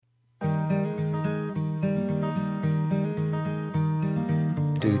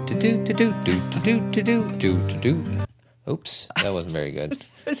Oops, that wasn't very good.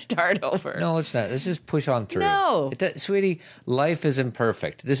 Start over. No, let's not. Let's just push on through. No. Sweetie, life is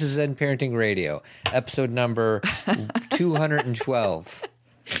imperfect. This is Zen Parenting Radio, episode number 212.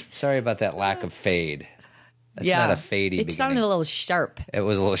 Sorry about that lack of fade. That's not a fadey beginning. It sounded a little sharp. It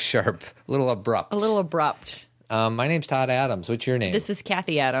was a little sharp, a little abrupt. A little abrupt. My name's Todd Adams. What's your name? This is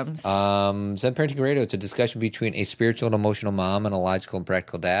Cathy Adams. Zen Parenting Radio, it's a discussion between a spiritual and emotional mom and a logical and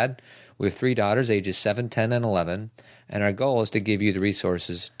practical dad. We have 3 daughters, ages 7, 10, and 11, and our goal is to give you the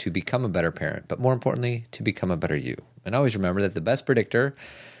resources to become a better parent, but more importantly, to become a better you. And always remember that the best predictor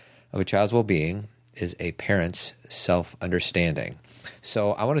of a child's well-being is a parent's self-understanding.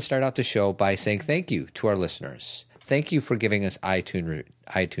 So I want to start out the show by saying thank you to our listeners. Thank you for giving us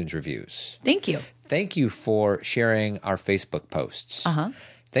iTunes reviews. Thank you. Thank you for sharing our Facebook posts.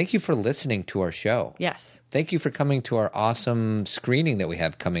 Thank you for listening to our show. Yes. Thank you for coming to our awesome screening that we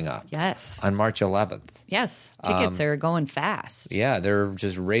have coming up. Yes. On March 11th. Yes. Tickets are going fast. Yeah, they're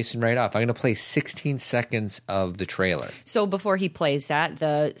just racing right off. I'm going to play 16 seconds of the trailer. So before he plays that,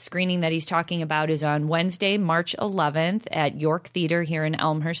 the screening that he's talking about is on Wednesday, March 11th at York Theater here in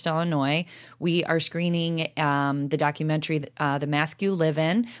Elmhurst, Illinois. We are screening the documentary The Mask You Live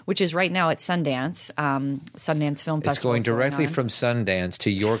In, which is right now at Sundance, Sundance Film Festival. It's going directly from Sundance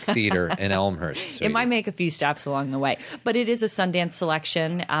to York Theater in Elmhurst. Sweetie. It might make a few stops along the way, but it is a Sundance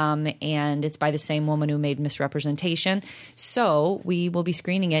selection, and it's by the same woman who made Misrepresentation. So we will be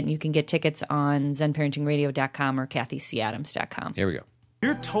screening it, and you can get tickets on zenparentingradio.com or kathycadams.com. Here we go.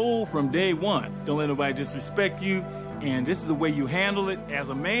 You're told from day one, don't let nobody disrespect you, and this is the way you handle it. As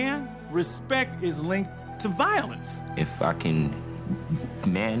a man, respect is linked to violence. If I can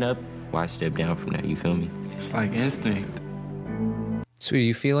man up, why step down from that? You feel me? It's like instinct. Sweetie,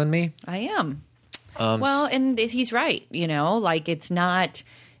 you feeling me? I am. Well, and he's right. You know, like it's not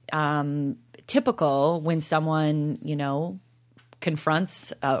typical when someone,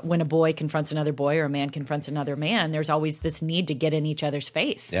 confronts, when a boy confronts another boy or a man confronts another man, there's always this need to get in each other's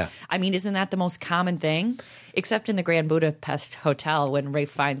face. Yeah. I mean, isn't that the most common thing? Except in the Grand Budapest Hotel when Ralph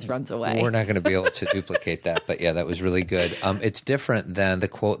Fiennes runs away. We're not going to be able to duplicate that, but yeah, that was really good. It's different than the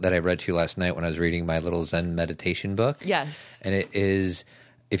quote that I read to you last night when I was reading my little Zen meditation book. Yes. And it is,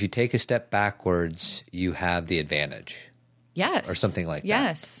 if you take a step backwards, you have the advantage. Yes. Or something like that.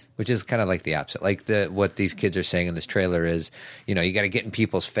 Yes. Which is kind of like the opposite. Like what these kids are saying in this trailer is, you got to get in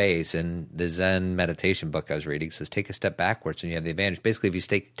people's face. And the Zen meditation book I was reading says take a step backwards and you have the advantage. Basically, if you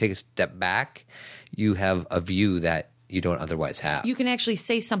take a step back, you have a view that you don't otherwise have. You can actually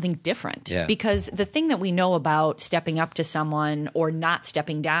say something different. Yeah. Because the thing that we know about stepping up to someone or not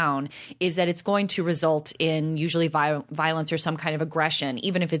stepping down is that it's going to result in usually violence or some kind of aggression,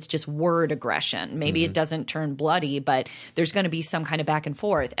 even if it's just word aggression. Maybe it doesn't turn bloody, but there's going to be some kind of back and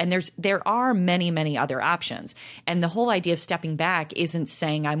forth. And there are many, many other options. And the whole idea of stepping back isn't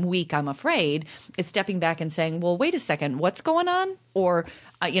saying I'm weak, I'm afraid. It's stepping back and saying, well, wait a second, what's going on? Or,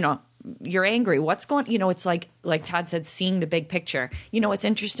 you're angry. What's going? It's like Todd said, seeing the big picture. You know what's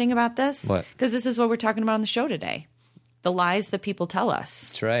interesting about this? What? Because this is what we're talking about on the show today. The lies that people tell us.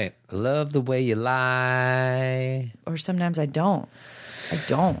 That's right. I love the way you lie. Or sometimes I don't. I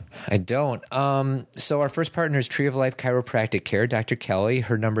don't. So our first partner is Tree of Life Chiropractic Care, Dr. Kelly.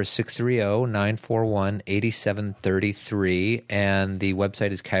 Her number is 630-941-8733, and the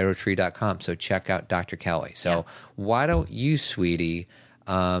website is chirotree.com. So check out Dr. Kelly. So why don't you, sweetie,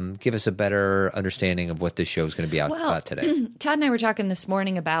 give us a better understanding of what this show is going to be about today. Todd and I were talking this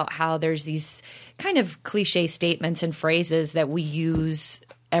morning about how there's these kind of cliche statements and phrases that we use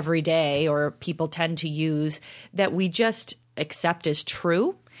every day or people tend to use that we just accept as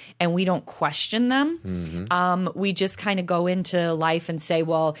true and we don't question them. We just kind of go into life and say,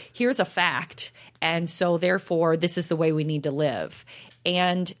 well, here's a fact, and so therefore this is the way we need to live.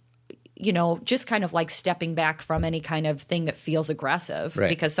 And just kind of like stepping back from any kind of thing that feels aggressive, right?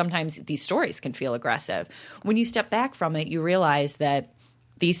 Because sometimes these stories can feel aggressive. When you step back from it, you realize that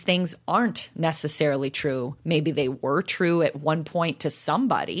these things aren't necessarily true. Maybe they were true at one point to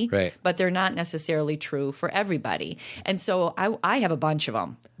somebody, right, but they're not necessarily true for everybody. And so I have a bunch of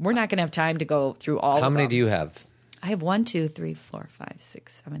them. We're not going to have time to go through all of them. How many do you have? I have 1, 2, 3, 4, 5,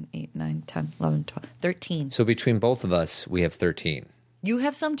 6, 7, 8, 9, 10, 11, 12, 13. So between both of us, we have 13. You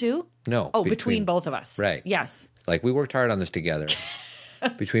have some too? No. Oh, between both of us. Right. Yes. Like we worked hard on this together.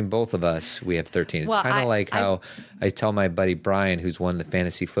 Between both of us, we have 13. It's Well, kind of like how I tell my buddy Brian, who's won the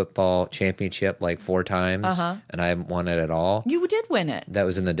fantasy football championship like 4 times, and I haven't won it at all. You did win it. That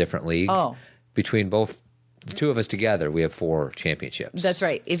was in a different league. Oh. Between both the two of us together, we have 4 championships. That's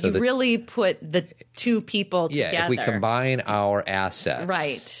right. If you really put the two people together. Yeah, if we combine our assets.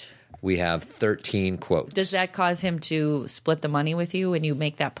 Right. We have 13 quotes. Does that cause him to split the money with you when you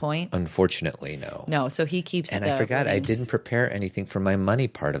make that point? Unfortunately, no. No, so he keeps And the I forgot, I winnings. didn't prepare anything for my money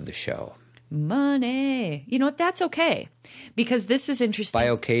part of the show. Money. You know what? That's okay. Because this is interesting. By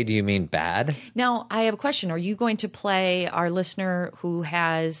okay, do you mean bad? Now, I have a question. Are you going to play our listener who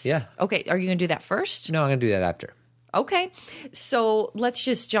has... Yeah. Okay, are you going to do that first? No, I'm going to do that after. Okay. So let's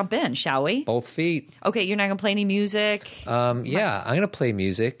just jump in, shall we? Both feet. Okay, you're not going to play any music? Yeah, I'm going to play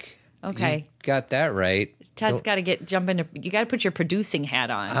music. Okay. You got that right. Todd's got to jump into... You got to put your producing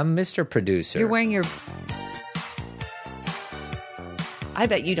hat on. I'm Mr. Producer. You're wearing your... I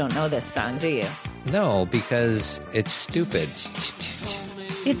bet you don't know this song, do you? No, because it's stupid.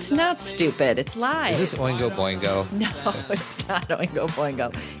 It's not stupid. It's live. Is this Oingo Boingo? No, it's not Oingo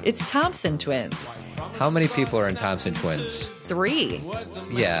Boingo. It's Thompson Twins. How many people are in Thompson Twins? 3.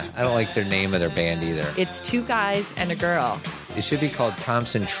 Yeah, I don't like their name of their band either. It's 2 guys and a girl. It should be called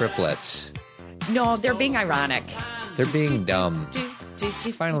Thompson Triplets. No, they're being ironic. They're being dumb.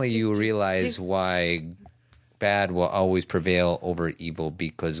 Finally, you realize why bad will always prevail over evil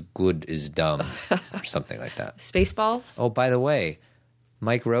because good is dumb, or something like that. Spaceballs? Oh, by the way,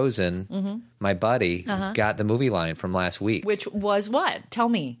 Mike Rosen, my buddy, got the movie line from last week. Which was what? Tell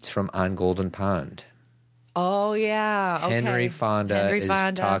me. It's from On Golden Pond. Oh, yeah. Okay. Henry Fonda is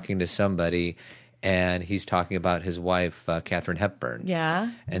talking to somebody, and he's talking about his wife, Katharine Hepburn.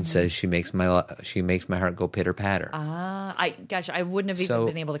 Yeah. And says she makes my heart go pitter patter. I wouldn't have even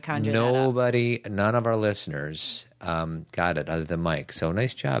been able to conjure that up. None of our listeners got it other than Mike. So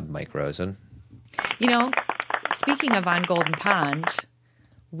nice job, Mike Rosen. You know, speaking of On Golden Pond,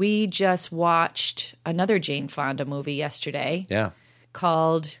 we just watched another Jane Fonda movie yesterday. Yeah.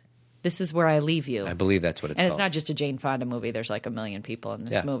 Called This Is Where I Leave You. I believe that's what it's and called. it's not just a Jane Fonda movie. There's like 1 million people in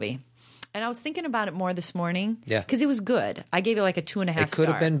this movie. And I was thinking about it more this morning. Yeah. Because it was good. I gave it like a 2.5 star. It could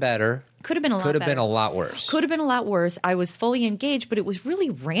have been better. Could have been a lot better. Could have been a lot worse. Could have been a lot worse. I was fully engaged, but it was really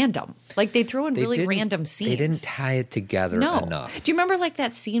random. Like they throw in really random scenes. They didn't tie it together enough. Do you remember like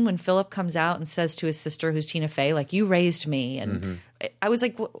that scene when Philip comes out and says to his sister, who's Tina Fey, like, you raised me? And I was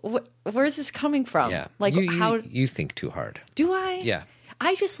like, where is this coming from? Yeah. Like, you think too hard. Do I? Yeah.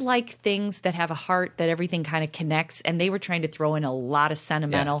 I just like things that have a heart, that everything kind of connects, and they were trying to throw in a lot of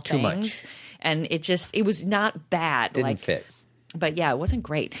sentimental too things. Much. And it was not bad. Didn't fit. But yeah, it wasn't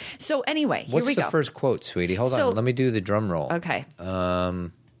great. So anyway, here we go. What's the first quote, sweetie? Hold on. Let me do the drum roll. Okay.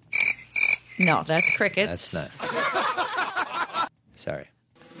 No, that's crickets. That's not. Sorry.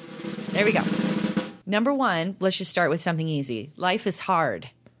 There we go. Number 1, let's just start with something easy. Life is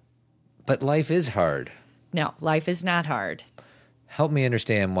hard. But life is hard. No, life is not hard. Help me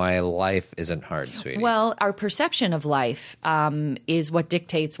understand why life isn't hard, sweetie. Well, our perception of life is what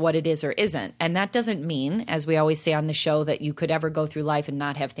dictates what it is or isn't. And that doesn't mean, as we always say on the show, that you could ever go through life and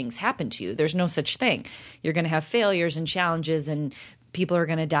not have things happen to you. There's no such thing. You're going to have failures and challenges, and people are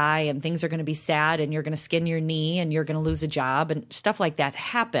going to die, and things are going to be sad, and you're going to skin your knee, and you're going to lose a job, and stuff like that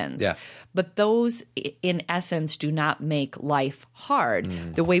happens. Yeah. But those, in essence, do not make life hard.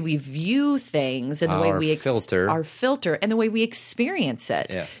 The way we view things and the way we our filter and the way we experience it.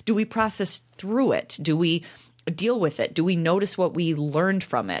 Yeah. Do we process through it? Do we deal with it? Do we notice what we learned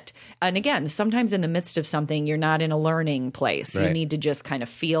from it? And again, sometimes in the midst of something, you're not in a learning place. Right. You need to just kind of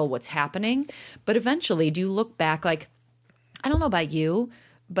feel what's happening. But eventually, do you look back like, I don't know about you,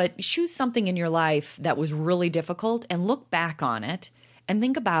 but choose something in your life that was really difficult and look back on it and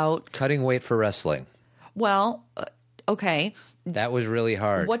think about cutting weight for wrestling. Well, okay. That was really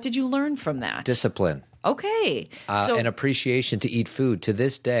hard. What did you learn from that? Discipline. Okay. An appreciation to eat food. To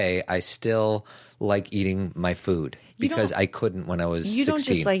this day, I still like eating my food because I couldn't when I was 16. You don't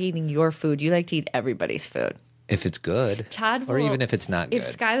just like eating your food. You like to eat everybody's food. If it's good. Todd will, or even if it's not good. If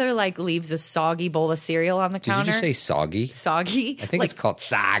Skylar leaves a soggy bowl of cereal on the counter. Did you just say soggy? Soggy? I think it's called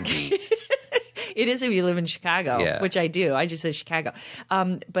soggy. It is if you live in Chicago, which I do. I just say Chicago.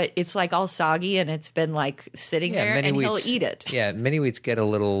 But it's like all soggy and it's been like sitting there and he'll eat it. Yeah, mini wheats get a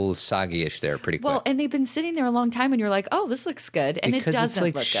little soggy-ish there pretty quick. Well, and they've been sitting there a long time and you're like, oh, this looks good. And because it doesn't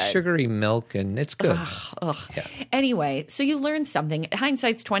look good. It's like sugary milk and it's good. Ugh. Yeah. Anyway, so you learn something.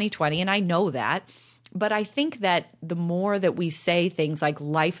 Hindsight's 20/20 and I know that. But I think that the more that we say things like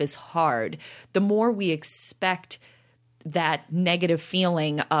life is hard, the more we expect that negative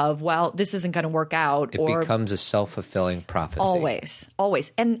feeling of, well, this isn't going to work out. It becomes a self-fulfilling prophecy.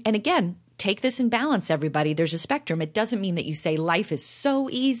 Always. And again, take this in balance, everybody. There's a spectrum. It doesn't mean that you say life is so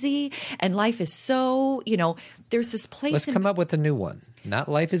easy and life is so, there's this place. Let's come up with a new one. Not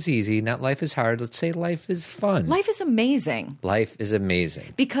life is easy, not life is hard. Let's say life is fun. Life is amazing. Life is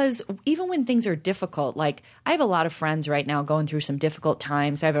amazing. Because even when things are difficult, like I have a lot of friends right now going through some difficult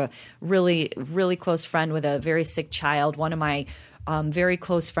times. I have a really, really close friend with a very sick child. One of my very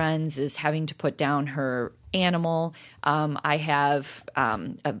close friends is having to put down her animal. I have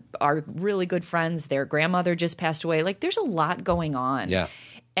our really good friends, their grandmother just passed away. Like there's a lot going on. Yeah.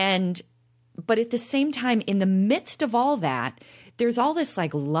 But at the same time, in the midst of all that, there's all this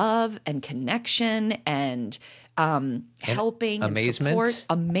like love and connection and helping and support,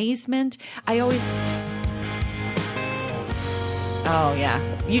 amazement. I always... Oh, yeah.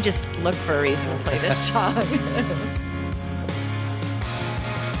 You just look for a reason to play this song.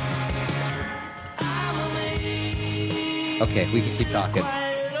 Okay, we can keep talking.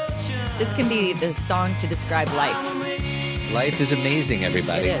 This can be the song to describe life. Life is amazing,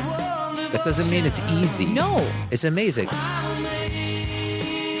 everybody. It is. That doesn't mean it's easy. No. It's amazing. All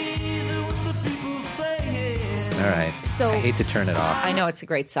right. So I hate to turn it off. I know it's a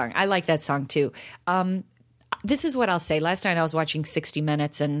great song. I like that song too. This is what I'll say. Last night I was watching 60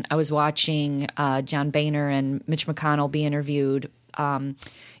 Minutes and I was watching John Boehner and Mitch McConnell be interviewed.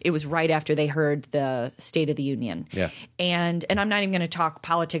 It was right after they heard the State of the Union. Yeah. And I'm not even going to talk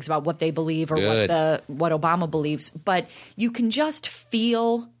politics about what they believe or Good. what Obama believes, but you can just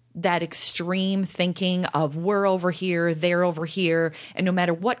feel that extreme thinking of we're over here, they're over here, and no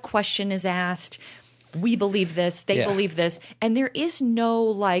matter what question is asked, we believe this, they believe this, and there is no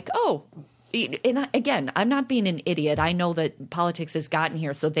like, oh, and again, I'm not being an idiot. I know that politics has gotten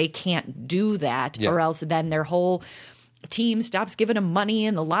here, so they can't do that, or else then their whole team stops giving them money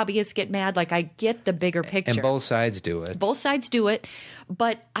and the lobbyists get mad. Like, I get the bigger picture. And both sides do it. Both sides do it.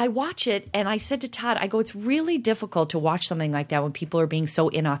 But I watch it and I said to Todd, I go, it's really difficult to watch something like that when people are being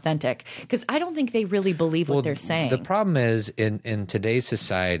so inauthentic because I don't think they really believe what they're saying. The problem is in today's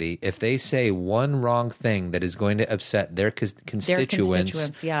society, if they say one wrong thing that is going to upset their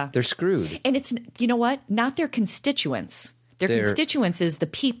constituents, they're screwed. And it's, you know what? Not their constituents. Their constituents is the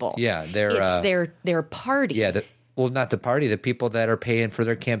people. Yeah. It's their party. Yeah. Well, not the party, the people that are paying for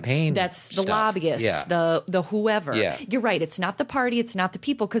their campaign. That's the stuff. lobbyists, the whoever. Yeah. You're right. It's not the party. It's not the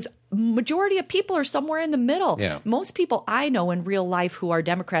people because majority of people are somewhere in the middle. Yeah. Most people I know in real life who are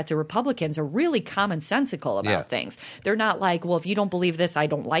Democrats or Republicans are really commonsensical about things. They're not like, well, if you don't believe this, I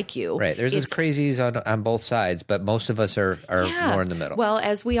don't like you. Right. There's these crazies on both sides, but most of us are more in the middle. Well,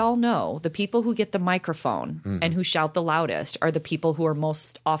 as we all know, the people who get the microphone and who shout the loudest are the people who are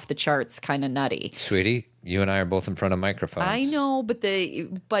most off the charts, kind of nutty. Sweetie, you and I are both in front of microphones. I know, but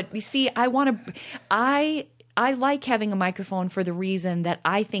you see, I like having a microphone for the reason that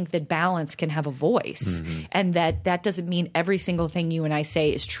I think that balance can have a voice, and that doesn't mean every single thing you and I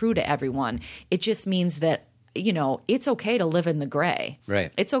say is true to everyone. It just means that it's okay to live in the gray.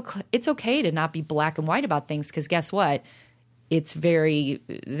 Right. It's okay to not be black and white about things because guess what?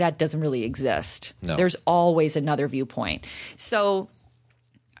 That doesn't really exist. No. There's always another viewpoint. So,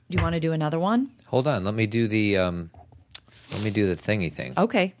 do you want to do another one? Hold on, let me do the thingy thing.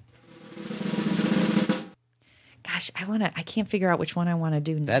 Okay. Gosh, I can't figure out which one I want to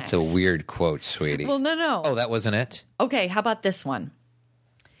do next. That's a weird quote, sweetie. Well, no. Oh, that wasn't it? Okay, how about this one?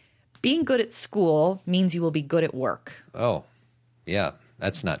 Being good at school means you will be good at work. Oh, yeah,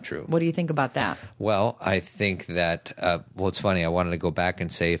 that's not true. What do you think about that? Well, I think that, it's funny. I wanted to go back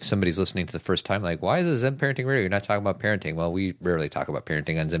and say if somebody's listening to the first time, like, why is this Zen Parenting Radio? You're not talking about parenting. Well, we rarely talk about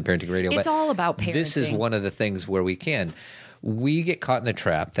parenting on Zen Parenting Radio. It's all about parenting. This is one of the things where we can. We get caught in the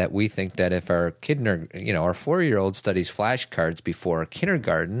trap that we think that if our our 4-year-old studies flashcards before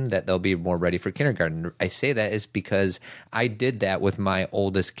kindergarten, that they'll be more ready for kindergarten. I say that is because I did that with my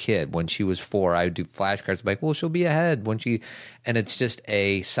oldest kid. When she was 4, I would do flashcards like, well, she'll be ahead and it's just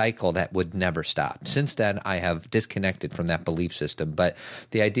a cycle that would never stop. Since then, I have disconnected from that belief system. But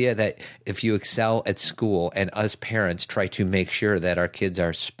the idea that if you excel at school and us parents try to make sure that our kids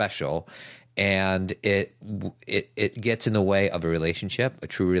are special, and it gets in the way of a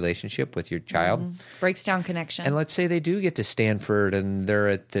true relationship with your child. Breaks down connection. And let's say they do get to Stanford and they're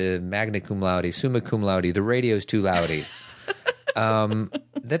at the magna cum laude, summa cum laude, the radio's too loudy.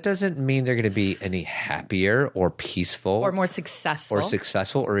 That doesn't mean they're going to be any happier or peaceful. Or more successful.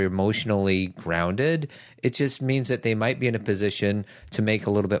 Or emotionally grounded. It just means that they might be in a position to make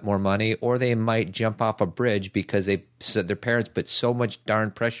a little bit more money, or they might jump off a bridge because their parents put so much darn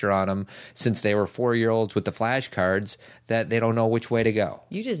pressure on them since they were 4-year-olds with the flashcards that they don't know which way to go.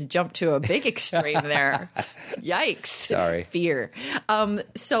 You just jumped to a big extreme there. Yikes. Sorry. Fear.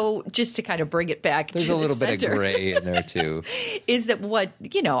 So just to kind of bring it back There's to a little the bit center, of gray in there too. is that what,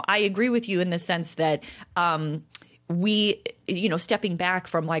 I agree with you in the sense that we, stepping back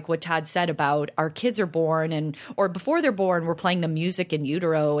from like what Todd said about our kids are born or before they're born, we're playing them music in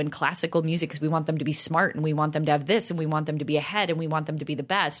utero and classical music because we want them to be smart and we want them to have this and we want them to be ahead and we want them to be the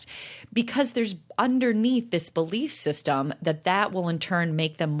best, because there's underneath this belief system that will in turn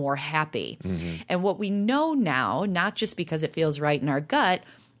make them more happy. And what we know now, not just because it feels right in our gut,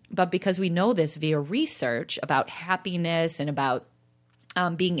 but because we know this via research about happiness and about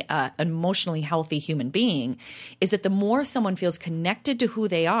being an emotionally healthy human being, is that the more someone feels connected to who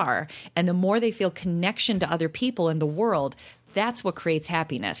they are and the more they feel connection to other people in the world, that's what creates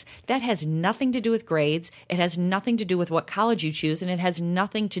happiness. That has nothing to do with grades. It has nothing to do with what college you choose, and it has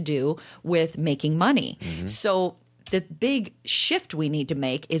nothing to do with making money. So the big shift we need to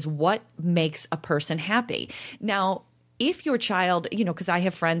make is what makes a person happy. Now, if your child, because I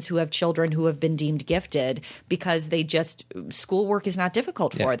have friends who have children who have been deemed gifted because schoolwork is not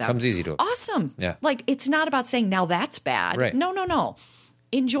difficult for them. It comes easy to them. Awesome. Yeah. Like, it's not about saying, now that's bad. Right. No.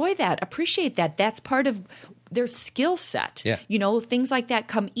 Enjoy that. Appreciate that. That's part of their skill set. Yeah. Things like that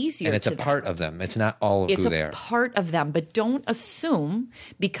come easier And it's to a them. part of them. It's not all of who they are. It's a part of them. But don't assume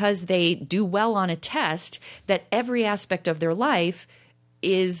because they do well on a test that every aspect of their life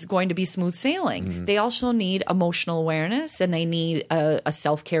is going to be smooth sailing. They also need emotional awareness, and they need a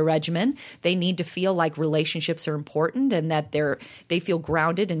self-care regimen. They need to feel like relationships are important and that they feel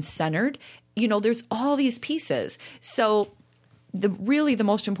grounded and centered. There's all these pieces. So the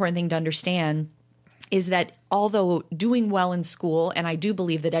most important thing to understand is that although doing well in school, and I do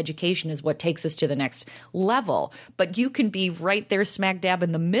believe that education is what takes us to the next level, but you can be right there smack dab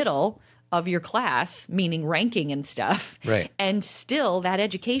in the middle of your class, meaning ranking and stuff. Right. And still that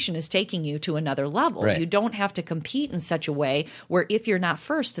education is taking you to another level. Right. You don't have to compete in such a way where if you're not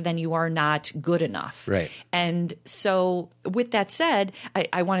first, then you are not good enough. Right. And so with that said,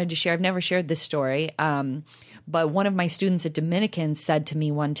 I wanted to share, I've never shared this story, but one of my students at Dominican said to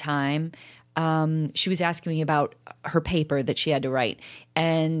me one time, she was asking me about her paper that she had to write.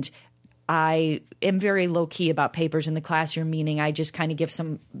 And I am very low key about papers in the classroom, meaning I just kind of give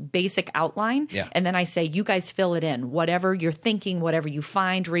some basic outline. Yeah. And then I say, you guys fill it in. Whatever you're thinking, whatever you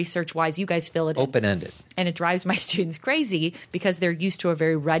find research wise, you guys fill it in. Open-ended. And it drives my students crazy because they're used to a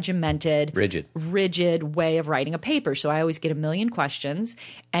very regimented, rigid way of writing a paper. So I always get a million questions.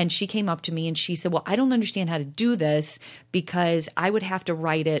 And she came up to me and she said, well, I don't understand how to do this because I would have to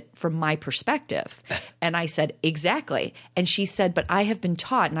write it from my perspective. And I said, exactly. And she said, but I have been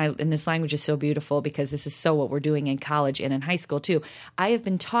taught, and this language is so beautiful because this is so what we're doing in college and in high school too. I have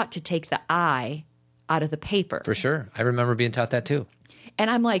been taught to take the I out of the paper. For sure. I remember being taught that too. And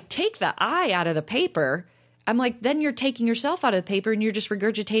I'm like, take the I out of the paper. I'm like, then you're taking yourself out of the paper and you're just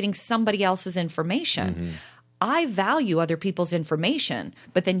regurgitating somebody else's information. I value other people's information,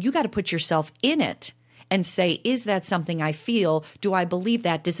 but then you got to put yourself in it and say, is that something I feel? Do I believe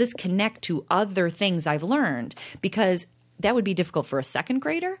that? Does this connect to other things I've learned? Because that would be difficult for a second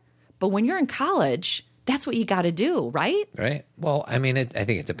grader. But when you're in college, that's what you got to do, right? Right. Well, I mean, I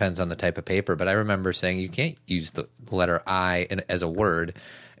think it depends on the type of paper, but I remember saying you can't use the letter I as a word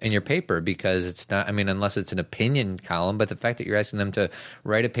in your paper because it's not, I mean, unless it's an opinion column, but the fact that you're asking them to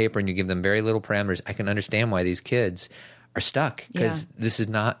write a paper and you give them very little parameters, I can understand why these kids are stuck because this is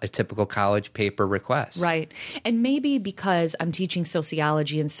not a typical college paper request. Right. And maybe because I'm teaching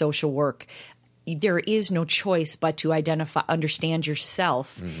sociology and social work, there is no choice but to understand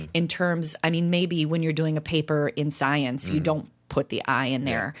yourself in terms, I mean, maybe when you're doing a paper in science, you don't put the I in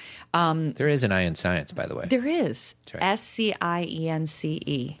there. There is an I in science, by the way. There is. That's right.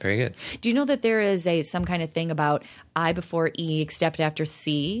 SCIENCE. Very good. Do you know that there is some kind of thing about I before E except after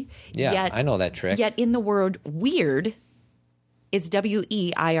C? Yeah, I know that trick. Yet in the word weird, it's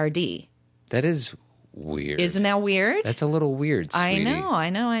WEIRD. That is weird. Isn't that weird? That's a little weird, sweetie. I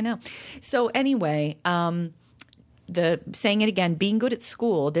know. So anyway, saying it again, being good at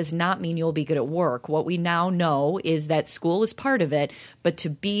school does not mean you'll be good at work. What we now know is that school is part of it, but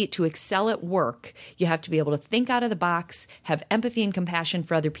to excel at work, you have to be able to think out of the box, have empathy and compassion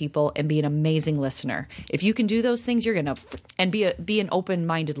for other people, and be an amazing listener. If you can do those things, you're going to and be an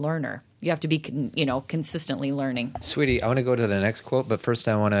open-minded learner. You have to be, consistently learning. Sweetie, I want to go to the next quote, but first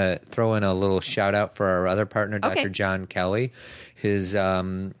I want to throw in a little shout out for our other partner, Dr. John Kelly. His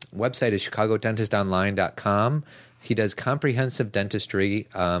website is chicagodentistonline.com. He does comprehensive dentistry,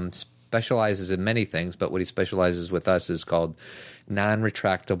 specializes in many things, but what he specializes with us is called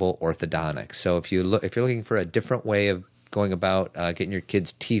non-retractable orthodontics. So if you're looking for a different way of going about getting your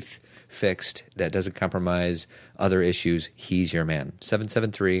kids' teeth fixed that doesn't compromise other issues, he's your man.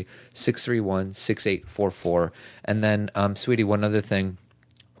 773-631-6844. And then, sweetie, one other thing.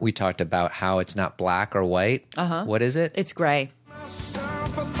 we talked about how it's not black or white. What is it? It's gray.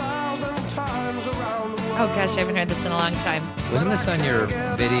 Oh gosh, I haven't heard this in a long time. Wasn't this on your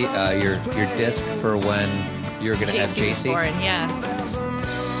video, your disc for when you're going to have JC was JC? born, yeah.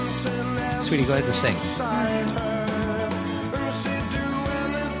 Sweetie, go ahead and sing.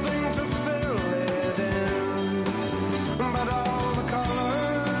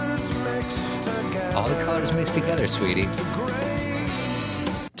 All the colors mixed together, sweetie.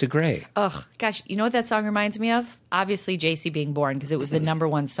 To gray. Oh, gosh. You know what that song reminds me of? Obviously, JC being born, because it was the number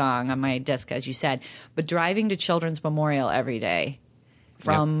one song on my disc, as you said. But driving to Children's Memorial every day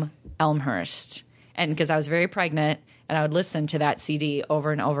from Elmhurst. And because I was very pregnant, and I would listen to that CD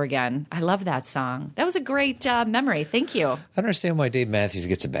over and over again. I love that song. That was a great memory. Thank you. I don't understand why Dave Matthews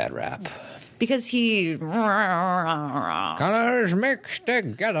gets a bad rap. Because he... Colors mixed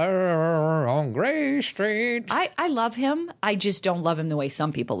together on Gray Street. I love him. I just don't love him the way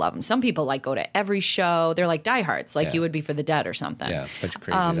some people love him. Some people like go to every show. They're like diehards, like you would be for the Dead or something. Yeah, a bunch of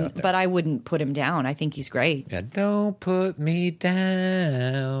crazies out there. But I wouldn't put him down. I think he's great. Yeah, don't put me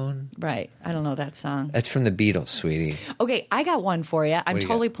down. Right. I don't know that song. That's from the Beatles, sweetie. Okay, I got one for you. I'm do you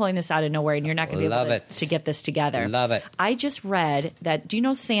totally got? pulling this out of nowhere, and you're not going to be able to get this together. Love it. I just read that. Do you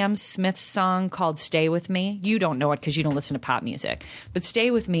know Sam Smith's song called Stay With Me? You don't know it because you don't listen to pop music. But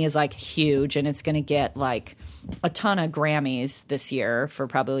Stay With Me is like huge, and it's going to get like a ton of Grammys this year for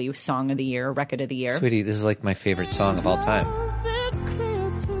probably Song of the Year, Record of the Year. Sweetie, this is like my favorite song of all time. It's clear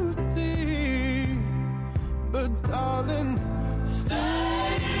to see, but darling,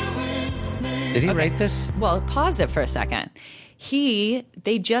 stay with me. Did he write this? Well, pause it for a second.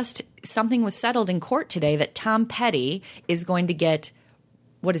 Something was settled in court today that Tom Petty is going to get,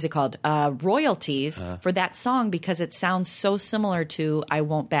 what is it called? Royalties for that song because it sounds so similar to I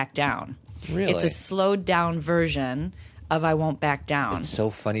Won't Back Down. Really? It's a slowed down version of I Won't Back Down. It's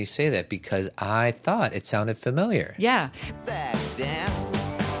so funny you say that because I thought it sounded familiar. Yeah. Back down.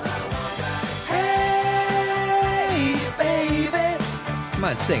 Hey, baby. Come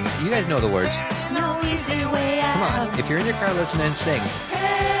on, sing. You guys know the words. No easy way out. Come on. If you're in your car listening, sing. Hey,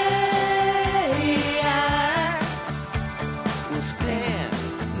 I will stand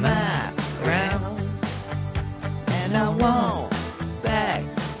my ground, and I won't back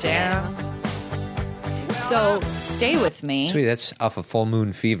down. So Stay With Me. Sweetie, that's off of Full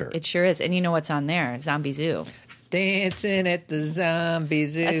Moon Fever. It sure is. And you know what's on there? Zombie Zoo. Dancing at the Zombie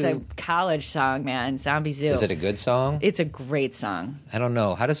Zoo. That's a college song, man. Zombie Zoo. Is it a good song? It's a great song. I don't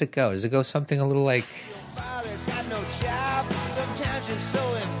know. How does it go? Does it go something a little like... Father's got no job. Sometimes you're so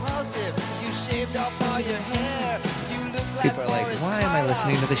impulsive. You shaved off all your hair. You look like People are like, Boris why am I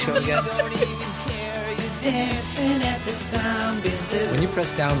listening to the show again? You don't even care. You're dancing at the Zombie Zoo. When you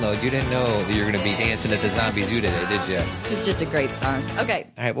press download, you didn't know that you were going to be dancing at the Zombie Zoo today, did you? It's just a great song. Okay.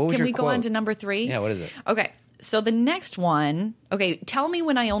 All right, what was Can your we go quote? on to number 3? Yeah, what is it? Okay. So the next one, okay, tell me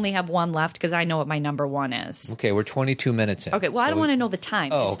when I only have one left because I know what my number 1 is. Okay, we're 22 minutes in. Okay, well, I don't want to know the time.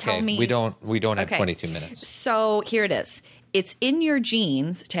 Oh, Just okay. tell me. We don't have Okay. 22 minutes. So here it is. It's in your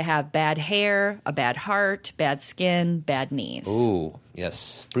genes to have bad hair, a bad heart, bad skin, bad knees. Ooh,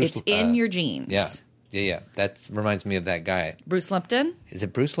 yes. Bruce, It's in your genes. Yeah. That reminds me of that guy. Bruce Lipton? Is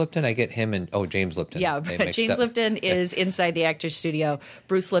it Bruce Lipton? I get him and James Lipton. Yeah, They mixed James up. Lipton is inside the actor's studio.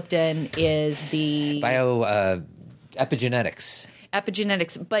 Bruce Lipton is the Epigenetics.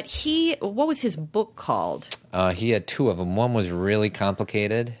 epigenetics. But what was his book called? He had 2 of them. One was really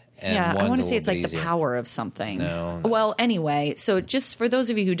complicated. And Yeah, I one's want a to say it's little like bit the easier. power of something. No. Well, anyway, so just for those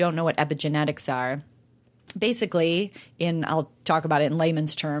of you who don't know what epigenetics are, basically, I'll talk about it in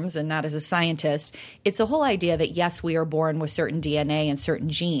layman's terms and not as a scientist, it's the whole idea that yes, we are born with certain DNA and certain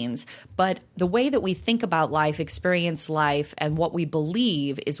genes, but the way that we think about life, experience life, and what we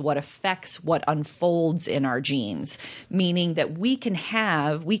believe is what affects what unfolds in our genes, meaning that we can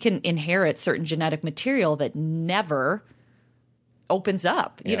inherit certain genetic material that never opens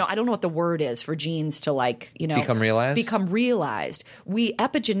up. Yeah. I don't know what the word is for genes to Become realized? Become realized.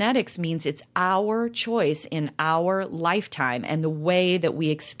 Epigenetics means it's our choice in our lifetime and the way that we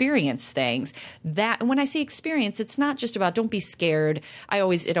experience things. That when I say experience, it's not just about don't be scared.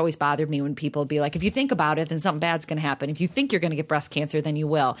 It always bothered me when people be like, if you think about it, then something bad's going to happen. If you think you're going to get breast cancer, then you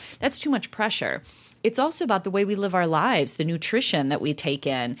will. That's too much pressure. It's also about the way we live our lives, the nutrition that we take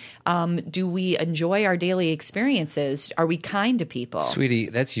in. Do we enjoy our daily experiences? Are we kind to people? Sweetie,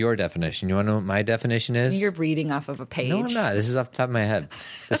 that's your definition. You want to know what my definition is? You're reading off of a page. No, I'm not. This is off the top of my head.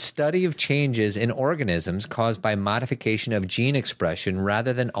 The study of changes in organisms caused by modification of gene expression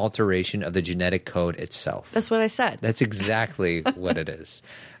rather than alteration of the genetic code itself. That's what I said. That's exactly what it is.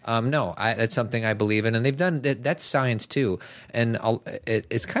 No, that's something I believe in, and they've done that's science too, and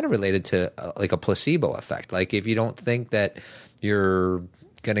it's kind of related to like a placebo effect. Like if you don't think that you're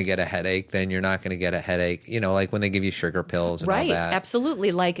going to get a headache, then you're not going to get a headache. You know, like when they give you sugar pills and all that. Right,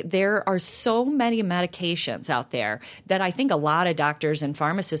 absolutely. Like there are so many medications out there that I think a lot of doctors and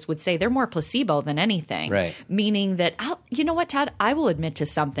pharmacists would say they're more placebo than anything. Right. Meaning that, you know what, Todd? I will admit to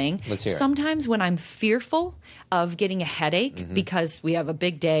something. Let's hear it. Sometimes when I'm fearful of getting a headache because we have a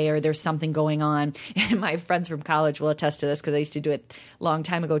big day or there's something going on, and my friends from college will attest to this because I used to do it a long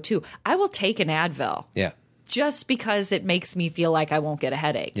time ago too, I will take an Advil. Yeah. Just because it makes me feel like I won't get a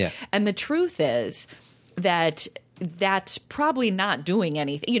headache. Yeah. And the truth is that that's probably not doing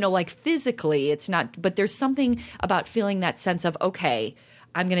anything. You know, like physically it's not, but there's something about feeling that sense of, okay,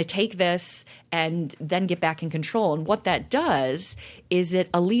 I'm going to take this and then get back in control. And what that does is it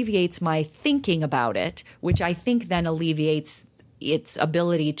alleviates my thinking about it, which I think then alleviates its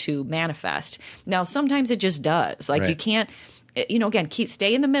ability to manifest. Now, sometimes it just does. Like you can't, you know, again,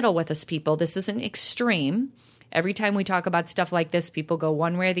 stay in the middle with us, people. This isn't extreme. Every time we talk about stuff like this, people go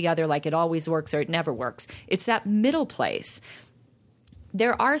one way or the other, like it always works or it never works. It's that middle place.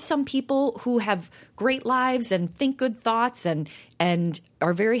 There are some people who have great lives and think good thoughts and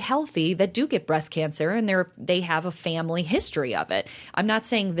are very healthy that do get breast cancer, and they have a family history of it. I'm not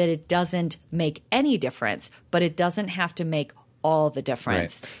saying that it doesn't make any difference, but it doesn't have to make all the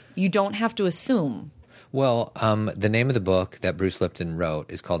difference. Right. You don't have to assume. Well, the name of the book that Bruce Lipton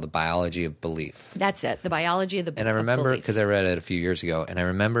wrote is called The Biology of Belief. That's it, The Biology of the And I remember, because I read it a few years ago, and I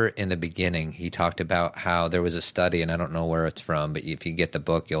remember in the beginning he talked about how there was a study, and I don't know where it's from, but if you get the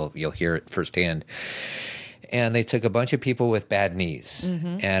book, you'll hear it firsthand. And they took a bunch of people with bad knees,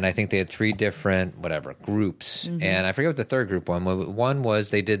 and I think they had 3 different groups. And I forget what the third group was. One was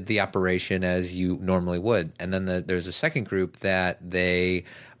they did the operation as you normally would, and then there's a second group that they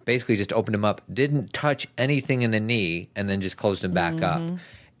basically just opened him up, didn't touch anything in the knee, and then just closed him back up.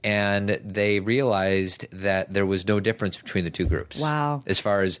 And they realized that there was no difference between the two groups. Wow. As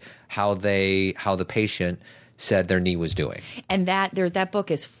far as how the patient said their knee was doing. And that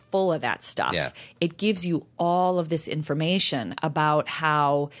book is full of that stuff. Yeah. It gives you all of this information about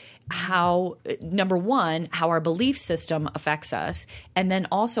how number one, how our belief system affects us, and then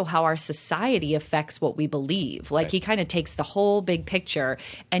also how our society affects what we believe. Like he kind of takes the whole big picture,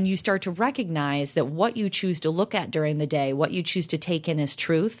 and you start to recognize that what you choose to look at during the day, what you choose to take in as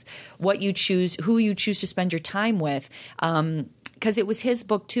truth, who you choose to spend your time with. Because it was his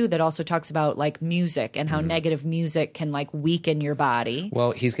book, too, that also talks about, like, music and how negative music can, like, weaken your body.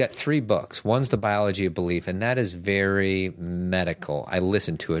 Well, he's got 3 books. One's The Biology of Belief, and that is very medical. I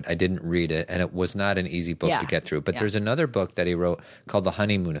listened to it. I didn't read it, and it was not an easy book to get through. But there's another book that he wrote called The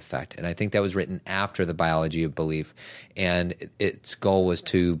Honeymoon Effect, and I think that was written after The Biology of Belief, and its goal was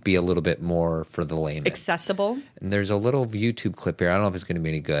to be a little bit more for the layman. Accessible. And there's a little YouTube clip here. I don't know if it's going to be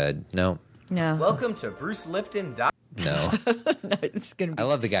any good. No. Welcome to Bruce Lipton. No. No, it's going to be. I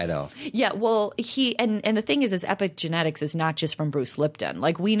love the guy, though. Yeah, well, he and the thing is epigenetics is not just from Bruce Lipton.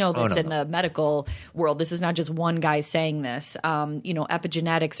 Like we know this in the medical world. This is not just one guy saying this.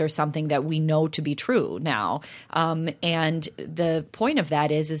 Epigenetics are something that we know to be true now. And the point of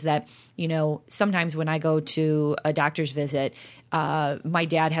that is that, sometimes when I go to a doctor's visit, my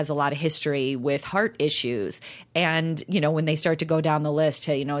dad has a lot of history with heart issues. And, when they start to go down the list,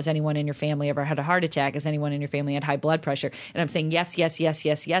 hey, has anyone in your family ever had a heart attack? Has anyone in your family had high blood pressure? And I'm saying yes, yes, yes,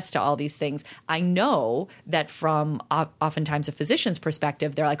 yes, yes to all these things. I know that from oftentimes a physician's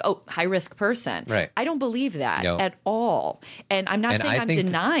perspective, they're like, oh, high risk person. Right. I don't believe that at all. And I'm not saying I'm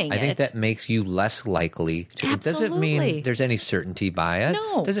denying it. I think that makes you less likely to. Absolutely. It doesn't mean there's any certainty by it.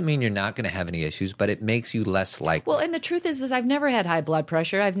 No. It doesn't mean you're not going to have any issues, but it makes you less likely. Well, and the truth is I've never had high blood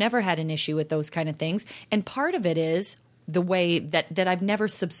pressure. I've never had an issue with those kind of things. And part of it is the way that I've never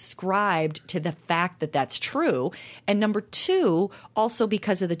subscribed to the fact that that's true. And number 2, also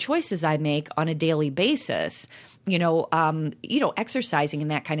because of the choices I make on a daily basis, exercising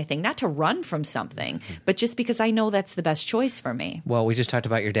and that kind of thing, not to run from something, but just because I know that's the best choice for me. Well, we just talked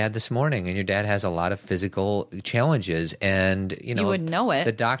about your dad this morning, and your dad has a lot of physical challenges. And, you wouldn't know it.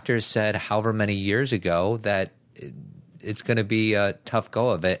 The doctors said however many years ago that it's going to be a tough go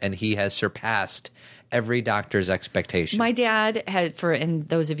of it, and he has surpassed every doctor's expectation. My dad had, and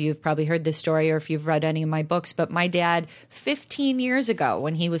those of you who've probably heard this story or if you've read any of my books, but my dad 15 years ago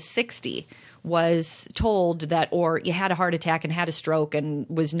when he was 60 was told that, or you had a heart attack and had a stroke and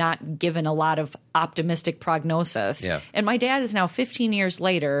was not given a lot of optimistic prognosis. Yeah. And my dad is now 15 years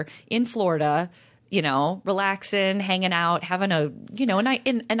later in Florida, relaxing, hanging out, having a,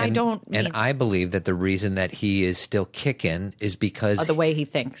 I believe that the reason that he is still kicking is because of the way he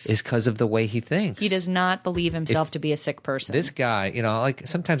thinks. Is because of the way he thinks. He does not believe himself to be a sick person. This guy, like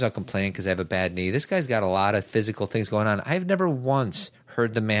sometimes I'll complain because I have a bad knee. This guy's got a lot of physical things going on. I've never once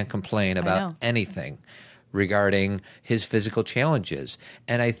heard the man complain about anything regarding his physical challenges.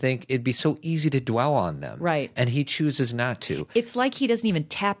 And I think it'd be so easy to dwell on them. Right. And he chooses not to. It's like he doesn't even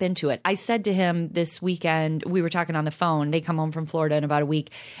tap into it. I said to him this weekend, we were talking on the phone. They come home from Florida in about a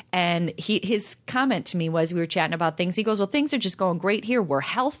week. And his comment to me was, we were chatting about things. He goes, well, things are just going great here. We're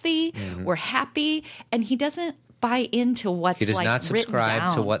healthy. We're happy. And he doesn't buy into what's He does not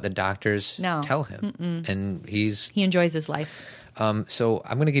subscribe to what the doctors tell him. And he enjoys his life. So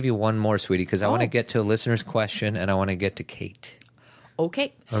I'm going to give you one more, sweetie, because I want to get to a listener's question and I want to get to Kate.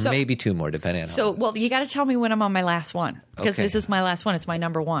 Okay. Or maybe two more, depending on how. Well, you got to tell me when I'm on my last one, because this is my last one. It's my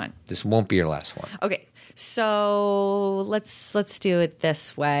number one. This won't be your last one. Okay. So let's do it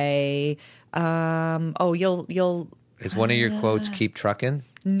this way. You'll. Is one of your quotes "keep trucking"?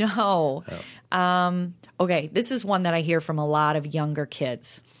 No. Okay, this is one that I hear from a lot of younger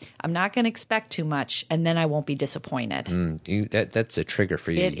kids. I'm not going to expect too much, and then I won't be disappointed. That's a trigger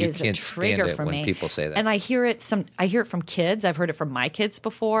for you. It is a trigger for me when people say that. And I hear it from kids. I've heard it from my kids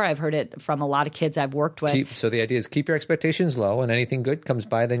before. I've heard it from a lot of kids I've worked with. So the idea is keep your expectations low, and anything good comes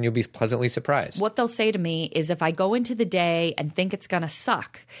by, then you'll be pleasantly surprised. What they'll say to me is, if I go into the day and think it's going to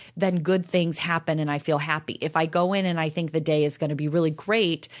suck, then good things happen and I feel happy. If I go in and I think the day is going to be really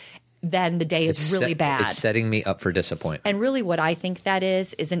great, then the day is really bad. It's setting me up for disappointment. And really what I think that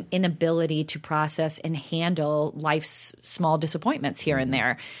is an inability to process and handle life's small disappointments here and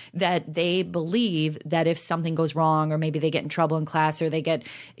there. That they believe that if something goes wrong, or maybe they get in trouble in class, or they get,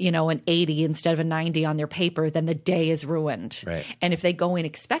 an 80 instead of a 90 on their paper, then the day is ruined. Right. And if they go in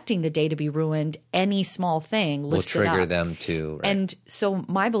expecting the day to be ruined, any small thing lifts will trigger it up. them to. Right. And so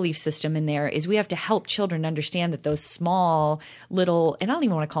my belief system in there is we have to help children understand that those small little, and I don't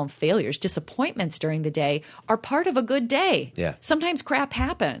even want to call them failures, disappointments during the day are part of a good day. Yeah. Sometimes crap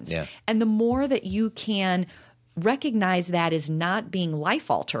happens. Yeah. And the more that you can recognize that as not being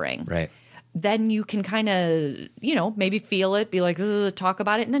life-altering, right, then you can kind of, maybe feel it, be like, talk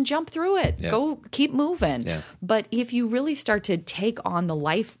about it, and then jump through it. Yeah. Go, keep moving. Yeah. But if you really start to take on the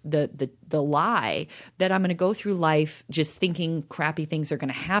lie that I'm going to go through life just thinking crappy things are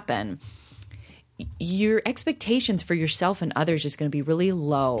going to happen, your expectations for yourself and others is going to be really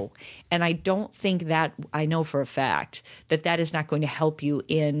low. And I don't think that, I know for a fact, that is not going to help you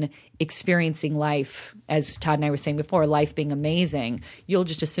in experiencing life, as Todd and I were saying before, life being amazing. You'll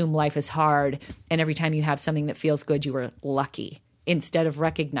just assume life is hard, and every time you have something that feels good, you were lucky, instead of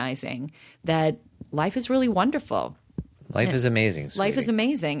recognizing that life is really wonderful. Life is amazing, sweetie. Life is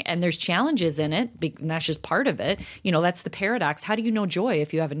amazing, and there's challenges in it, and that's just part of it. That's the paradox. How do you know joy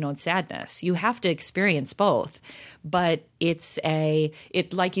if you haven't known sadness? You have to experience both. But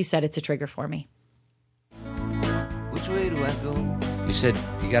like you said, it's a trigger for me. Which way do I go? You said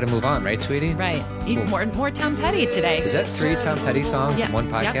you got to move on, right, sweetie? Right. More Tom Petty today. Is that 3 Tom Petty songs in one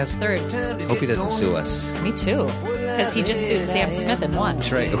podcast? Yep, 3rd. Hope he doesn't sue us. Me too, because he just sued Sam Smith in one.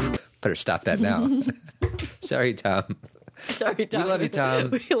 That's right. Better stop that now. Sorry, Tom. Sorry, Tom. We love you, Tom.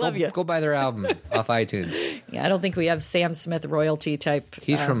 We love you. Go buy their album off iTunes. Yeah, I don't think we have Sam Smith royalty type.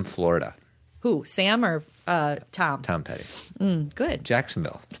 He's from Florida. Who, Sam or Tom? Tom Petty. Good.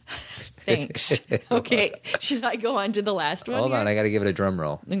 Jacksonville. Thanks. Okay, should I go on to the last one? Hold on, I got to give it a drum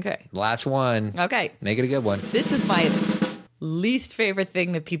roll. Okay. Last one. Okay. Make it a good one. This is my least favorite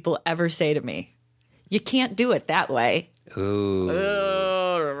thing that people ever say to me. You can't do it that way. Ooh.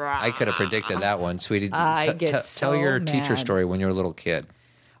 I could have predicted that one, sweetie. Tell your mad. teacher story when you were a little kid.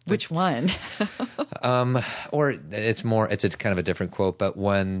 Which one? Or it's a kind of a different quote, but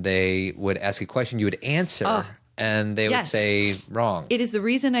when they would ask a question, you would answer, and they would say wrong. It is the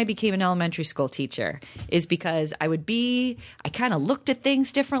reason I became an elementary school teacher, is because I kind of looked at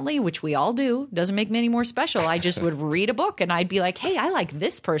things differently, which we all do. Doesn't make me any more special. I just would read a book and I'd be like, hey, I like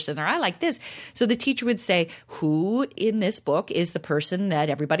this person, or I like this. So the teacher would say, who in this book is the person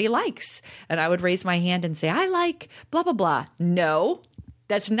that everybody likes? And I would raise my hand and say, I like blah, blah, blah. No.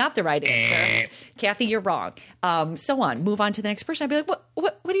 That's not the right answer. Kathy, you're wrong. So on. Move on to the next person. I'd be like,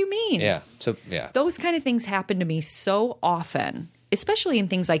 what do you mean? Yeah. So, yeah. Those kind of things happen to me so often, especially in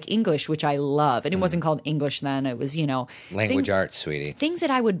things like English, which I love. And it wasn't called English then. It was, Language arts, sweetie. Things that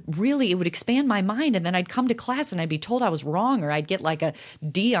it would expand my mind. And then I'd come to class and I'd be told I was wrong, or I'd get like a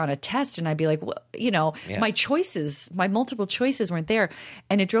D on a test. And I'd be like, my multiple choices weren't there.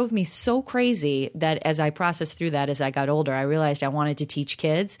 And it drove me so crazy that as I processed through that, as I got older, I realized I wanted to teach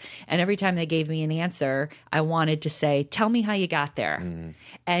kids. And every time they gave me an answer, I wanted to say, tell me how you got there.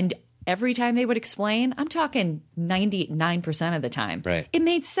 And every time they would explain, I'm talking 99% of the time, right, it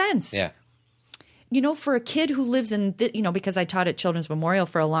made sense. Yeah. For a kid who lives in, because I taught at Children's Memorial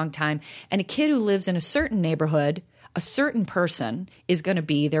for a long time, and a kid who lives in a certain neighborhood, a certain person is going to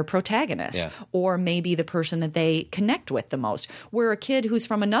be their protagonist, or maybe the person that they connect with the most. Where a kid who's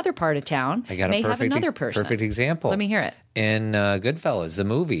from another part of town may have another person. Perfect example. Let me hear it. In Goodfellas, the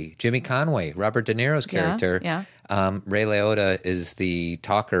movie, Jimmy Conway, Robert De Niro's character, Ray Liotta is the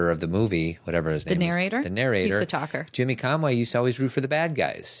talker of the movie, whatever his name is. The narrator? He's the talker. Jimmy Conway used to always root for the bad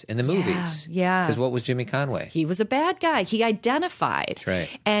guys in the movies. Yeah. Because what was Jimmy Conway? He was a bad guy. He identified. That's right.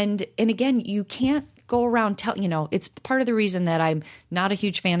 And again, you can't go around telling, it's part of the reason that I'm not a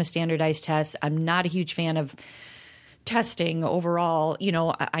huge fan of standardized tests. I'm not a huge fan of testing overall.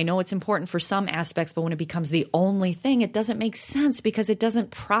 I know it's important for some aspects, but when it becomes the only thing, it doesn't make sense because it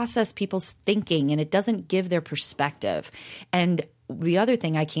doesn't process people's thinking and it doesn't give their perspective. And the other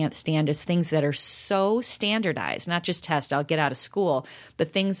thing I can't stand is things that are so standardized, not just tests, I'll get out of school,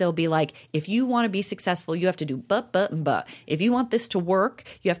 but things that'll be like, if you want to be successful, you have to do but, and but. If you want this to work,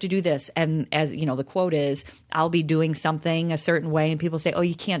 you have to do this. And as the quote is, I'll be doing something a certain way, and people say, oh,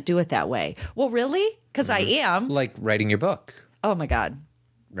 you can't do it that way. Well, really? Because I am. Like writing your book. Oh, my God.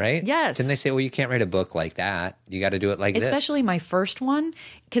 Right? Yes. Didn't they say, well, you can't write a book like that. You got to do it like this. Especially my first one,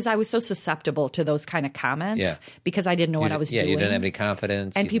 because I was so susceptible to those kind of comments because I didn't know what I was doing. Yeah, you didn't have any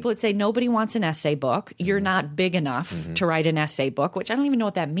confidence. And people would say, nobody wants an essay book. You're not big enough to write an essay book, which I don't even know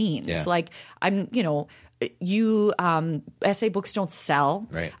what that means. Yeah. Like, essay books don't sell.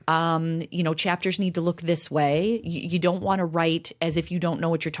 Right. Chapters need to look this way. You don't want to write as if you don't know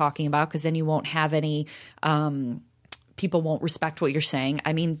what you're talking about, because then you won't have any people won't respect what you're saying.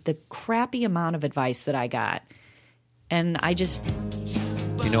 I mean, the crappy amount of advice that I got. And I just...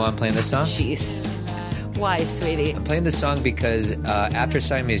 I'm playing this song? Jeez. Why, sweetie? I'm playing this song because after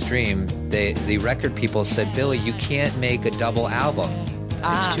Siamese Dream, the record people said, Billy, you can't make a double album.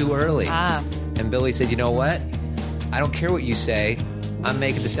 It's too early. And Billy said, you know what? I don't care what you say. I'm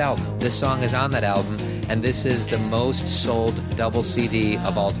making this album. This song is on that album, and this is the most sold double CD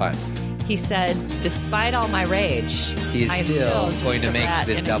of all time. He said, despite all my rage, he is still going to make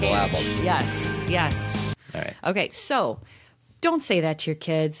this double album. Yes. All right. Okay, so don't say that to your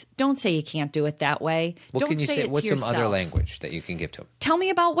kids. Don't say you can't do it that way. What can you say? What's some yourself. other language that you can give to them? Tell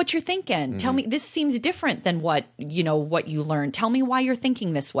me about what you're thinking. Tell me, this seems different than what you learned. Tell me why you're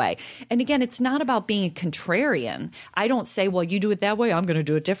thinking this way. And again, it's not about being a contrarian. I don't say, well, you do it that way, I'm going to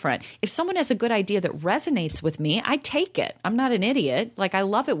do it different. If someone has a good idea that resonates with me, I take it. I'm not an idiot. Like, I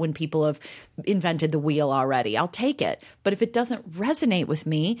love it when people have invented the wheel already. I'll take it. But if it doesn't resonate with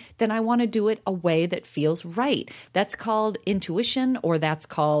me, then I want to do it a way that feels right. That's called intuition, or that's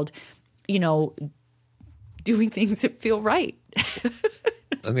called, doing things that feel right.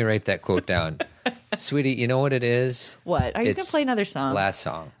 Let me write that quote down. Sweetie, you know what it is? What? Are you going to play another song? Last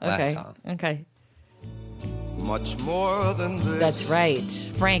song. Okay. Much more than this. That's right.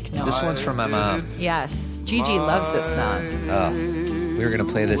 Frank knows. This one's from my mom. Yes. Gigi loves this song. Oh, we were going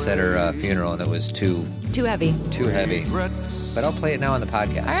to play this at her funeral, and it was too heavy. Too heavy. But I'll play it now on the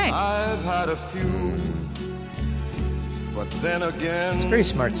podcast. All right. I've had a few, but then again, it's a very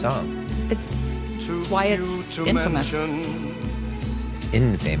smart song. It's why it's infamous. It's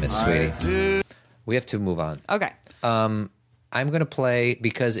infamous, sweetie. We have to move on. Okay. I'm going to play,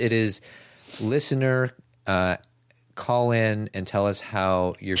 because it is listener call in and tell us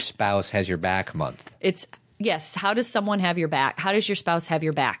how your spouse has your back month. Yes. How does someone have your back? How does your spouse have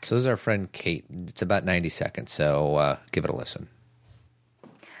your back? So this is our friend Kate. It's about 90 seconds, so give it a listen.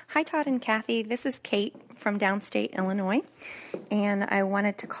 Hi, Todd and Cathy. This is Kate from downstate Illinois, and I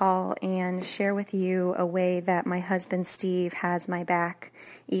wanted to call and share with you a way that my husband Steve has my back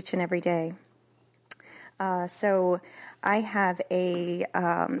each and every day. So I have a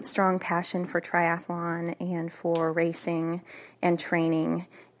strong passion for triathlon and for racing and training,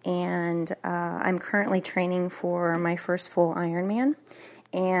 and I'm currently training for my first full Ironman.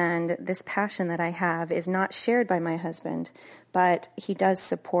 And this passion that I have is not shared by my husband, but he does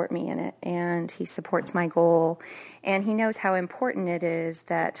support me in it, and he supports my goal, and he knows how important it is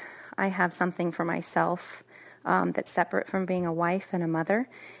that I have something for myself that's separate from being a wife and a mother,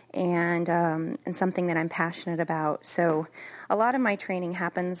 and something that I'm passionate about. So a lot of my training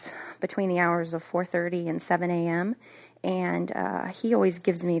happens between the hours of 4:30 and 7 a.m., and he always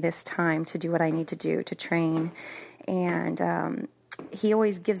gives me this time to do what I need to do to train, and he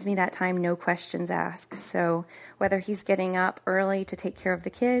always gives me that time, no questions asked. So whether he's getting up early to take care of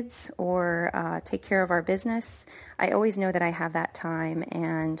the kids or take care of our business, I always know that I have that time,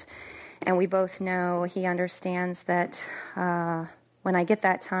 and we both know he understands that when I get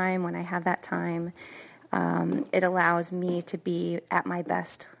that time, when I have that time, it allows me to be at my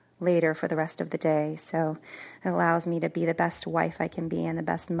best later for the rest of the day. So it allows me to be the best wife I can be and the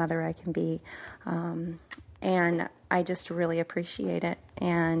best mother I can be. And I just really appreciate it.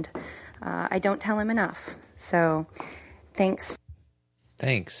 And I don't tell him enough. So thanks.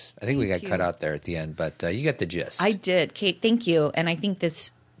 Thanks. I think we got cut out there at the end, but you got the gist. I did, Kate. Thank you. And I think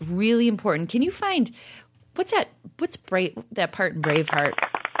that's really important. Can you find what's that part in Braveheart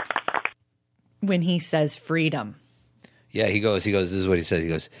when he says freedom? Yeah, he goes, this is what he says. He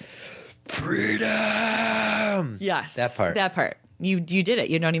goes, freedom. Yes. That part. You did it.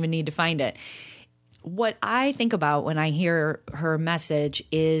 You don't even need to find it. What I think about when I hear her message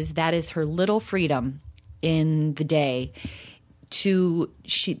is that is her little freedom in the day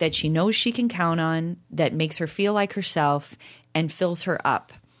that she knows she can count on, that makes her feel like herself and fills her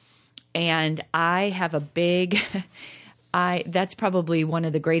up. And I have a big that's probably one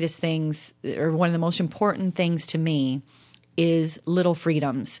of the greatest things, or one of the most important things to me, is little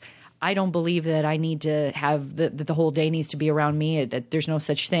freedoms. I don't believe that I need to have the whole day needs to be around me. That there's no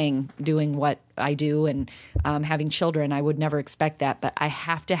such thing doing what I do and having children. I would never expect that, but I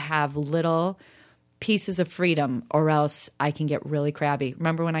have to have little pieces of freedom, or else I can get really crabby.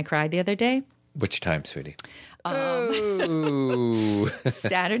 Remember when I cried the other day? Which time, sweetie?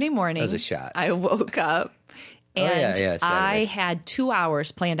 Saturday morning. That was a shot. I woke up. And Saturday. I had 2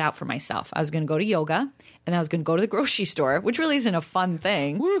 hours planned out for myself. I was going to go to yoga, and I was going to go to the grocery store, which really isn't a fun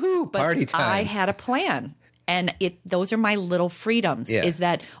thing. Woohoo! But Party time. I had a plan. And those are my little freedoms, is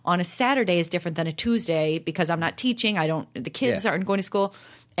that on a Saturday is different than a Tuesday because I'm not teaching. The kids aren't going to school.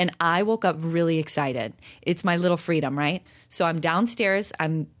 And I woke up really excited. It's my little freedom, right? So I'm downstairs.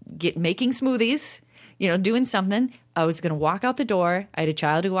 I'm making smoothies, doing something. I was going to walk out the door. I had a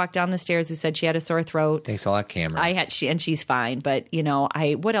child who walked down the stairs who said she had a sore throat. Thanks a lot, Cameron. And she's fine. But,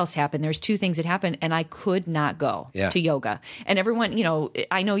 what else happened? There's 2 things that happened, and I could not go to yoga. And everyone,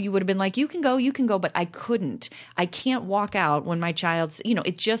 I know you would have been like, you can go, but I couldn't. I can't walk out when my child's,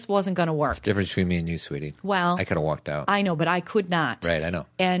 it just wasn't going to work. It's the difference between me and you, sweetie. Well, I could have walked out. I know, but I could not. Right, I know.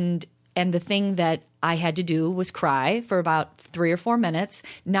 And the thing that I had to do was cry for about 3 or 4 minutes,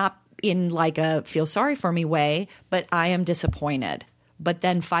 not in like a feel sorry for me way, but I am disappointed. But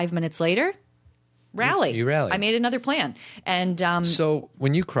then 5 minutes later, rally. You rallied. I made another plan. And so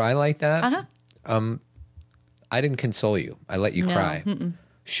when you cry like that, I didn't console you. I let you cry. Mm-mm.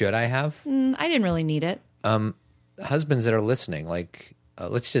 Should I have? I didn't really need it. Husbands that are listening,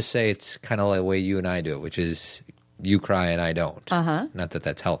 let's just say it's kind of like the way you and I do it, which is you cry and I don't. Not that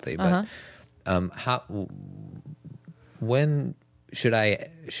that's healthy, but when should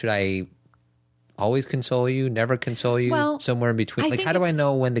I always console you, never console you, somewhere in between? How do I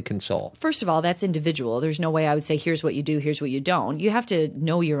know when to console? First of all, that's individual. There's no way I would say, here's what you do, here's what you don't. You have to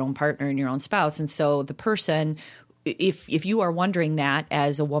know your own partner and your own spouse. And so the person, if you are wondering that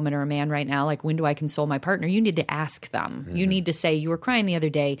as a woman or a man right now, like, when do I console my partner? You need to ask them. You need to say, you were crying the other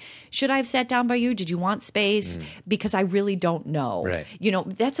day. Should I have sat down by you? Did you want space? Because I really don't know. Right.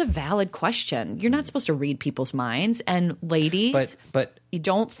 That's a valid question. You're not supposed to read people's minds. And ladies, but you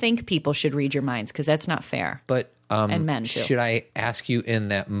don't think people should read your minds, because that's not fair. But and men too. Should I ask you in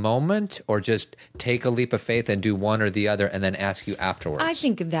that moment, or just take a leap of faith and do one or the other and then ask you afterwards? I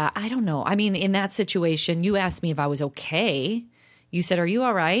think that, I don't know. I mean, in that situation, you asked me if I was okay. You said, are you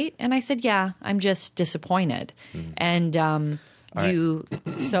all right? And I said, yeah, I'm just disappointed. And so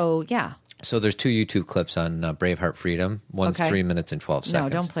there's 2 YouTube clips on Braveheart Freedom. One's 3 minutes and 12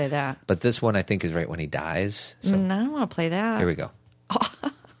 seconds. No, don't play that. But this one I think is right when he dies. So I don't want to play that. Here we go.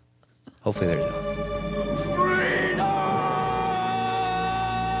 Hopefully there's no.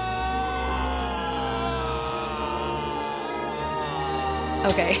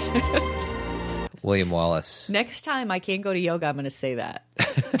 Okay. William Wallace. Next time I can't go to yoga, I'm going to say that.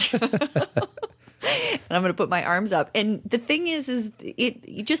 And I'm going to put my arms up. And the thing is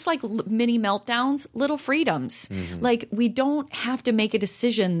it just like mini meltdowns, little freedoms. Like, we don't have to make a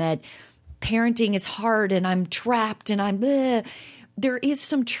decision that parenting is hard and I'm trapped and I'm bleh. There is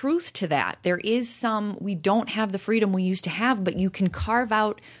some truth to that. There is some, we don't have the freedom we used to have, but you can carve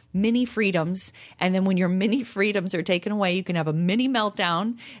out mini freedoms. And then when your mini freedoms are taken away, you can have a mini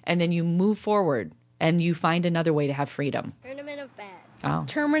meltdown and then you move forward and you find another way to have freedom. Tournament of bad. Oh.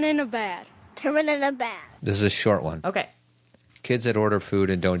 Tournament of bad. Tournament of bad. This is a short one. Okay. Kids that order food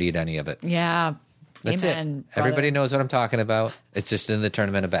and don't eat any of it. Yeah. That's Amen, it. Everybody knows what I'm talking about. It's just in the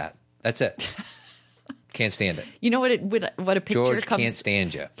tournament of bad. That's it. Can't stand it. You know what a picture George comes... can't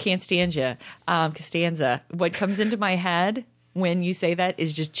stand you. Can't stand you. Costanza. What comes into my head when you say that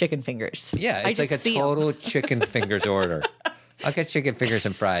is just chicken fingers. Yeah, it's like a total chicken fingers order. I'll get chicken fingers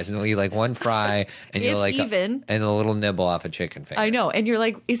and fries, and we'll eat like one fry, and you're like, and a little nibble off a chicken finger. I know, and you're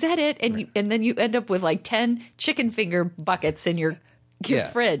like, is that it? And then you end up with like 10 chicken finger buckets in your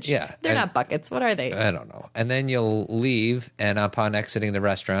fridge. Yeah, they're not buckets. What are they? I don't know. And then you'll leave, and upon exiting the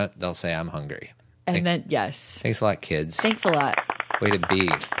restaurant, they'll say, "I'm hungry." And then yes, thanks a lot, kids. Thanks a lot. Way to be.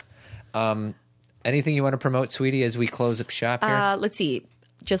 Anything you want to promote, sweetie, as we close up shop here? Let's see.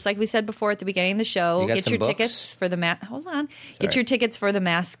 Just like we said before at the beginning of the show, get your tickets for the Hold on. Get your tickets for the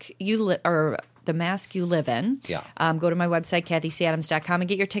mask the mask you live in. Yeah. Go to my website, CathyCAdams.com, and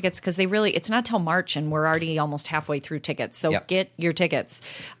get your tickets because it's not till March and we're already almost halfway through tickets. So get your tickets.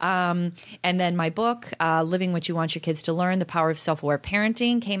 And then my book, Living What You Want Your Kids to Learn, The Power of Self-Aware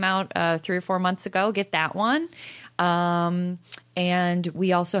Parenting, came out 3 or 4 months ago. Get that one. And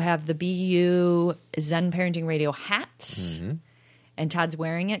we also have the BU Zen Parenting Radio hat. Mm-hmm. And Todd's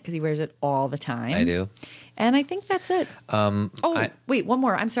wearing it because he wears it all the time. I do. And I think that's it. Wait, one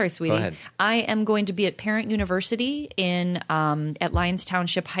more. I'm sorry, sweetie. Go ahead. I am going to be at Parent University at Lyons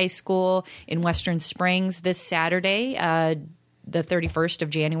Township High School in Western Springs this Saturday, the 31st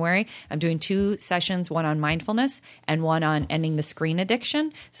of January. I'm doing 2 sessions, one on mindfulness and one on ending the screen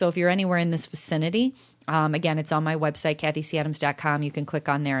addiction. So if you're anywhere in this vicinity, again, it's on my website, CathyCAdams.com. You can click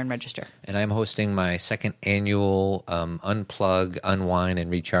on there and register. And I'm hosting my 2nd annual Unplug, Unwind, and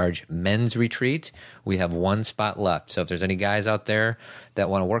Recharge men's retreat. We have 1 spot left. So if there's any guys out there that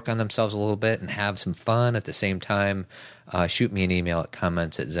want to work on themselves a little bit and have some fun at the same time, shoot me an email at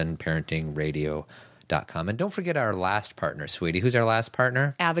comments@zenparentingradio.com. And don't forget our last partner, sweetie. Who's our last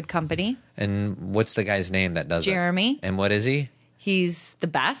partner? Avid Company. And what's the guy's name that does Jeremy. it? And what is he? He's the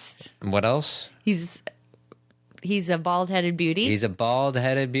best. And what else? He's a bald-headed beauty. He's a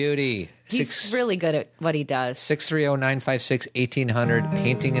bald-headed beauty. He's really good at what he does. 630-956-1800,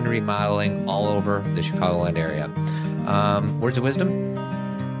 painting and remodeling all over the Chicagoland area. Words of wisdom?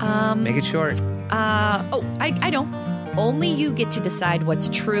 Make it short. I know. Only you get to decide what's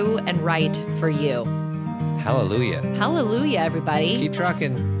true and right for you. Hallelujah. Hallelujah, everybody. Keep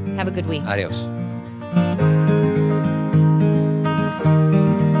trucking. Have a good week. Adios.